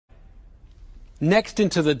Next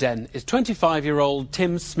into the den is 25-year-old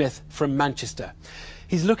Tim Smith from Manchester.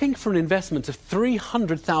 He's looking for an investment of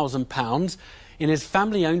 £300,000 in his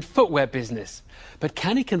family-owned footwear business. But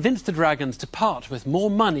can he convince the Dragons to part with more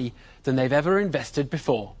money than they've ever invested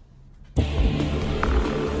before?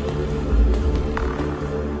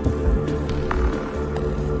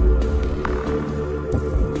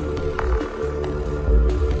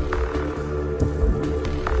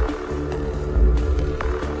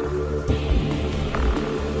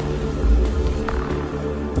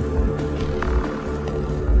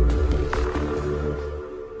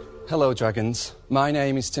 Hello Dragons, my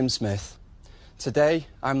name is Tim Smith. Today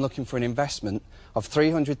I'm looking for an investment of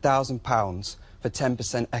 £300,000 for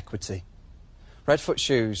 10% equity. Redfoot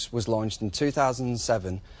Shoes was launched in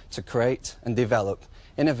 2007 to create and develop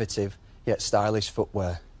innovative yet stylish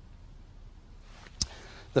footwear.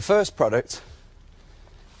 The first product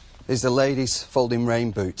is the ladies' folding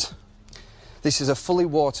rain boot. This is a fully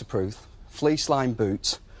waterproof fleece-lined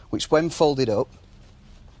boot which when folded up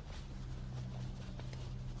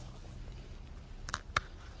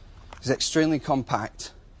is extremely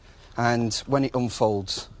compact, and when it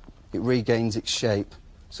unfolds it regains its shape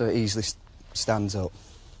so it easily stands up.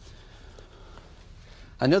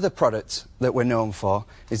 Another product that we're known for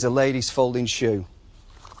is the ladies' folding shoe.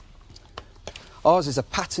 Ours is a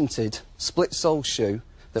patented split sole shoe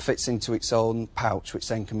that fits into its own pouch, which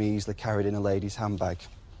then can be easily carried in a lady's handbag.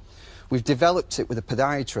 We've developed it with a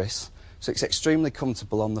podiatrist so it's extremely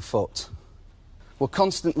comfortable on the foot. We're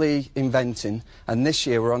constantly inventing, and this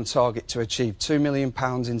year we're on target to achieve £2 million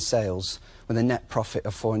in sales with a net profit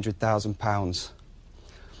of £400,000.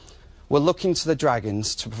 We're looking to the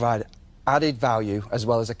Dragons to provide added value as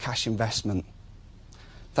well as a cash investment.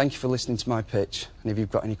 Thank you for listening to my pitch, and if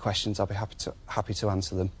you've got any questions I'll be happy to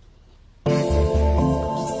answer them.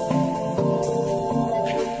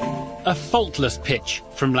 A faultless pitch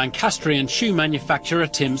from Lancastrian shoe manufacturer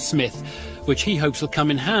Tim Smith, which he hopes will come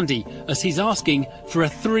in handy as he's asking for a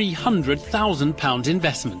 £300,000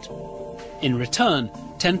 investment. In return,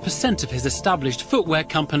 10% of his established footwear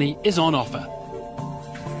company is on offer.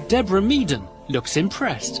 Deborah Meaden looks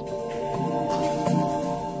impressed.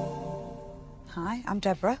 Hi, I'm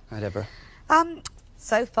Deborah. Hi, Deborah.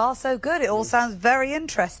 So far so good. It all sounds very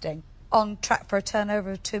interesting. On track for a turnover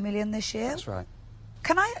of 2 million this year? That's right.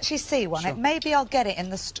 Can I actually see one? Sure. Maybe I'll get it in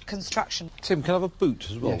the construction. Tim, can I have a boot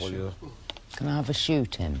as well? Yeah, sure. Can I have a shoe,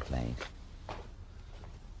 Tim, please?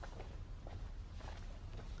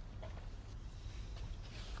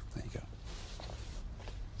 There you go.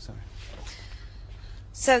 Sorry.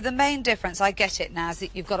 So the main difference, I get it now, is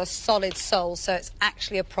that you've got a solid sole, so it's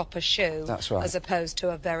actually a proper shoe. That's right. As opposed to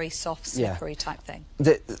a very soft, slippery type thing.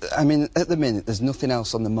 I mean, at the minute, there's nothing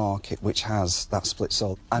else on the market which has that split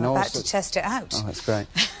sole. I'm about to test it out. Oh, that's great.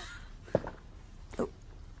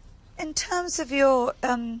 In terms of your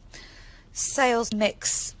sales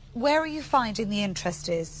mix, where are you finding the interest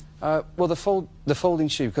is? Well, the folding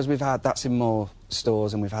shoe, because that's in more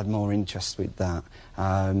stores and we've had more interest with that.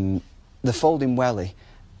 The folding welly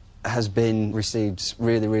has been received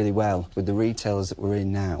really, really well with the retailers that we're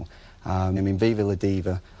in now. I mean, Viva La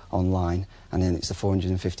Diva online, and then it's the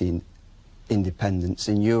 450 independents.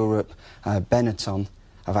 In Europe, Benetton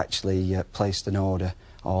have actually placed an order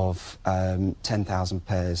of 10,000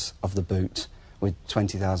 pairs of the boot, with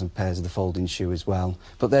 20,000 pairs of the folding shoe as well.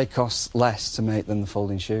 But they cost less to make than the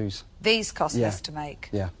folding shoes. These cost less to make?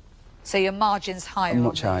 Yeah. So your margin's higher on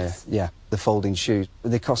Much higher, yeah. The folding shoes,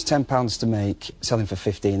 they cost £10 to make, selling for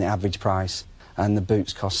 15 the average price, and the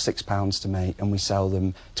boots cost £6 to make, and we sell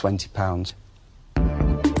them £20.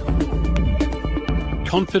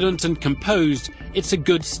 Confident and composed, it's a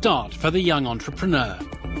good start for the young entrepreneur.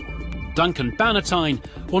 Duncan Bannatyne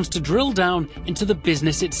wants to drill down into the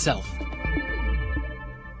business itself.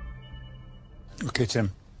 OK,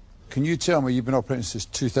 Tim, can you tell me, you've been operating since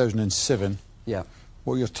 2007, Yeah.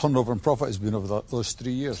 what your turnover and profit has been over those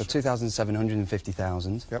 3 years? So 2007,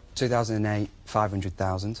 150,000. Yep. 2008,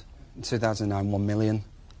 500,000. 2009, 1 million.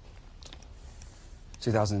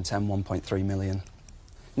 2010, 1.3 million.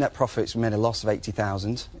 Net profits, we made a loss of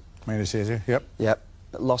 80,000. Minus 80, yep. Yep.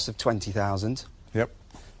 A loss of 20,000. Yep.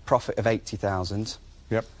 Profit of 80,000.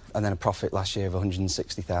 Yep. And then a profit last year of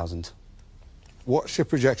 160,000. What's your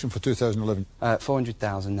projection for 2011?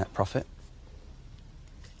 400,000 net profit.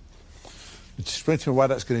 Explain to me why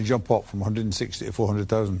that's going to jump up from 160 to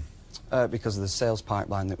 400,000. Because of the sales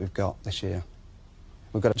pipeline that we've got this year.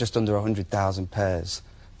 We've got just under 100,000 pairs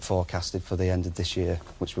forecasted for the end of this year,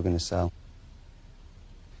 which we're going to sell.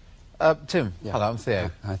 Tim, Yeah. hello, I'm Theo.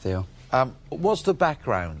 Hi, Theo. What's the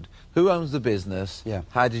background? Who owns the business? Yeah.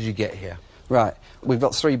 How did you get here? Right, we've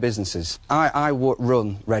got 3 businesses. I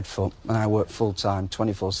run Redfoot, and I work full-time,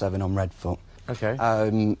 24/7 on Redfoot. Okay.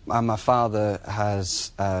 And my father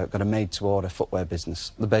has got a made-to-order footwear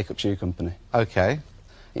business, the Bake Up Shoe Company. Okay.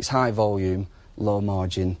 It's high volume, low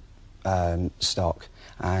margin stock,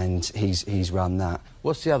 and he's run that.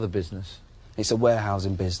 What's the other business? It's a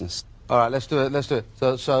warehousing business. All right, let's do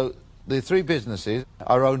it. So the 3 businesses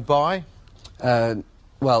are owned by?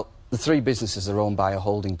 Well, the 3 businesses are owned by a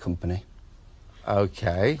holding company.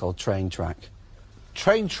 Okay. Called Train Track.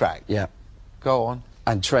 Train Track? Yeah. Go on.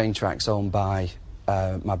 And Train Track's owned by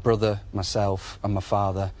my brother, myself, and my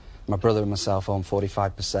father. My brother and myself own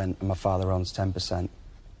 45%, and my father owns 10%.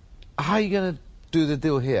 How are you going to do the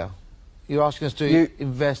deal here? You're asking us to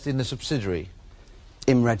invest in the subsidiary?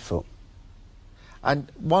 In Redfoot.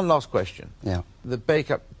 And one last question. Yeah. The Bake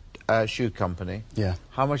Up Shoe Company. Yeah.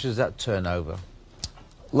 How much does that turn over?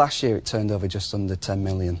 Last year it turned over just under 10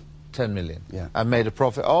 million. 10 million? Yeah. And made a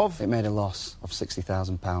profit of? It made a loss of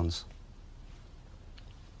 £60,000.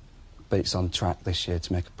 But it's on track this year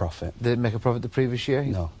to make a profit. Did it make a profit the previous year?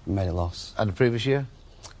 No, it made a loss. And the previous year?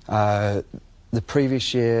 The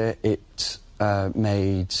previous year it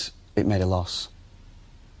made a loss.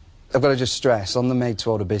 I've got to just stress, on the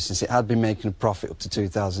made-to-order business, it had been making a profit up to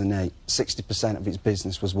 2008. 60% of its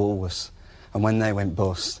business was Woolworths. And when they went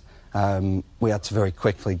bust, we had to very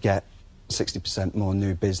quickly get 60% more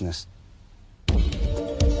new business.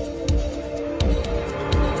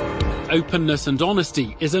 Openness and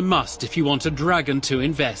honesty is a must if you want a dragon to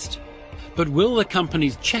invest. But will the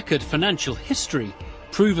company's checkered financial history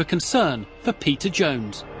prove a concern for Peter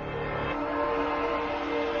Jones?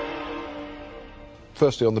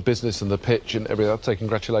 Firstly, on the business and the pitch and everything, I'd say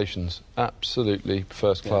congratulations. Absolutely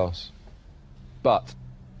first class. But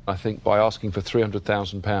I think by asking for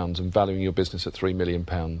 £300,000 and valuing your business at £3 million,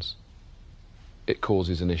 it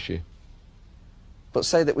causes an issue. But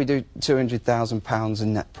say that we do £200,000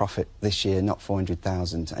 in net profit this year, not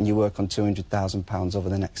 400,000, and you work on £200,000 over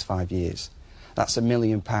the next 5 years. That's £1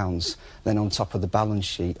 million, then on top of the balance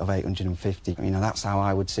sheet of 850. You know, that's how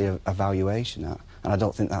I would see a valuation at, and I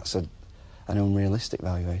don't think that's an unrealistic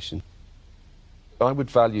valuation. I would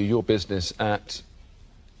value your business at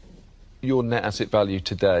your net asset value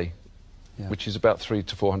today, which is about 300,000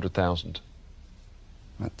 to 400,000.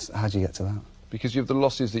 How do you get to that? Because you have the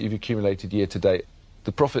losses that you've accumulated year to date.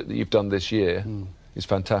 The profit that you've done this year is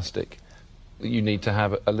fantastic. You need to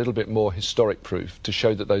have a little bit more historic proof to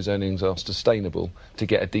show that those earnings are sustainable to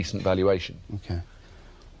get a decent valuation. Okay.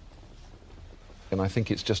 And I think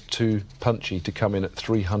it's just too punchy to come in at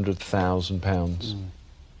 £300,000.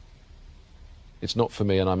 It's not for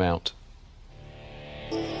me, and I'm out.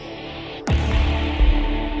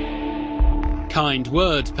 Kind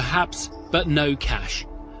words, perhaps, but no cash.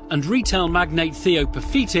 And retail magnate Theo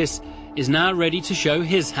Paphitis is now ready to show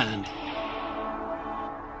his hand.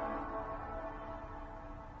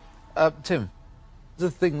 Tim,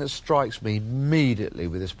 the thing that strikes me immediately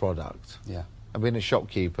with this product, and being a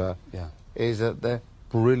shopkeeper, is that they're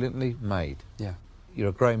brilliantly made. Yeah. You're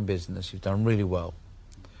a growing business, you've done really well.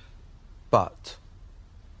 But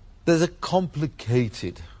there's a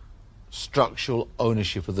complicated structural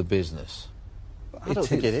ownership of the business. I don't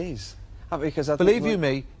think it is. Because I Believe you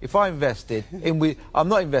me, if I invested in I'm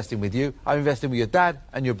not investing with you, I'm investing with your dad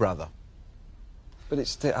and your brother. But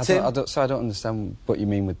it's I don't understand what you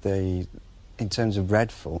mean with in terms of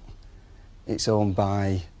Redfoot. It's owned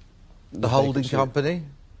by the holding company,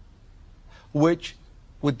 which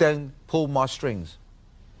would then pull my strings.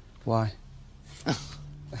 Why?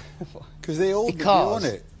 Because they own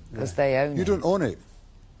it. Because they own it. You don't own it.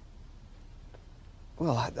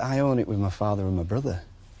 Well, I own it with my father and my brother.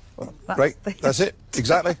 Right, that's it.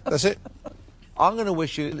 Exactly, that's it. I'm going to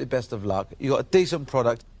wish you the best of luck. You've got a decent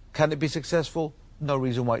product. Can it be successful? No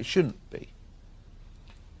reason why it shouldn't be.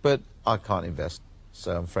 But I can't invest,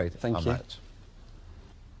 so I'm afraid I'm out.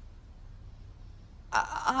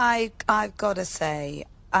 I've got to say,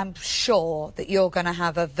 I'm sure that you're going to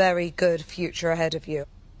have a very good future ahead of you.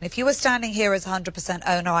 If you were standing here as 100%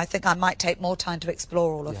 owner, I think I might take more time to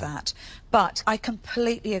explore all of that. But I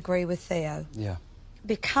completely agree with Theo. Yeah.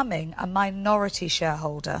 Becoming a minority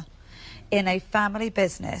shareholder in a family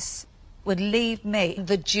business would leave me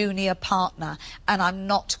the junior partner, and I'm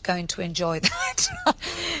not going to enjoy that.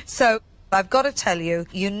 So I've got to tell you,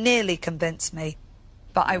 you nearly convinced me,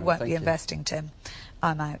 but I won't be investing, Tim.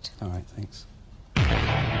 I'm out. All right, thanks.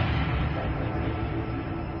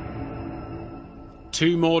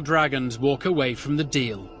 2 more dragons walk away from the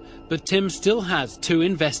deal, but Tim still has 2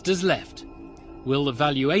 investors left. Will the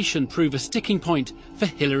valuation prove a sticking point for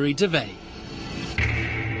Hilary Devey?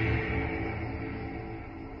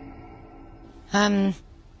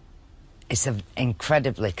 It's an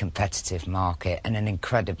incredibly competitive market and an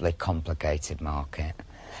incredibly complicated market.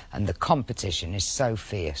 And the competition is so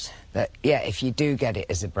fierce that, yeah, if you do get it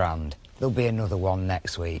as a brand, there'll be another one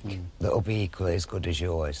next week that'll be equally as good as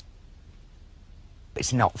yours.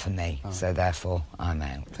 It's not for me, so therefore I'm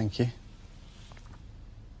out. Thank you.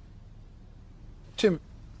 Tim,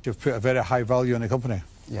 you've put a very high value on the company.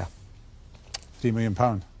 Yeah. £3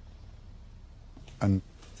 million. And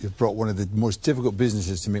you've brought one of the most difficult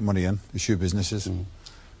businesses to make money in, the shoe businesses.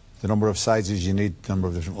 The number of sizes you need, the number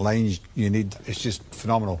of different lines you need, it's just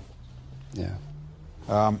phenomenal. Yeah.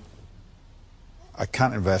 I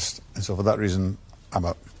can't invest, and so for that reason, I'm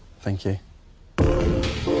out. Thank you.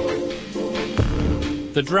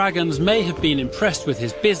 The Dragons may have been impressed with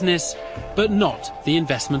his business, but not the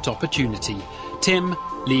investment opportunity. Tim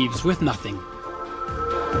leaves with nothing.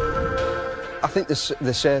 I think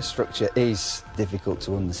the share structure is difficult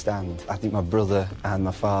to understand. I think my brother and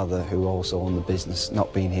my father, who also own the business,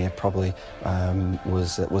 not being here probably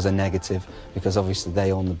was a negative, because obviously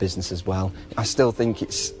they own the business as well. I still think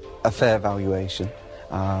it's a fair valuation,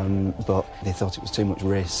 but they thought it was too much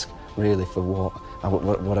risk, really, for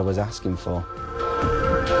what I was asking for.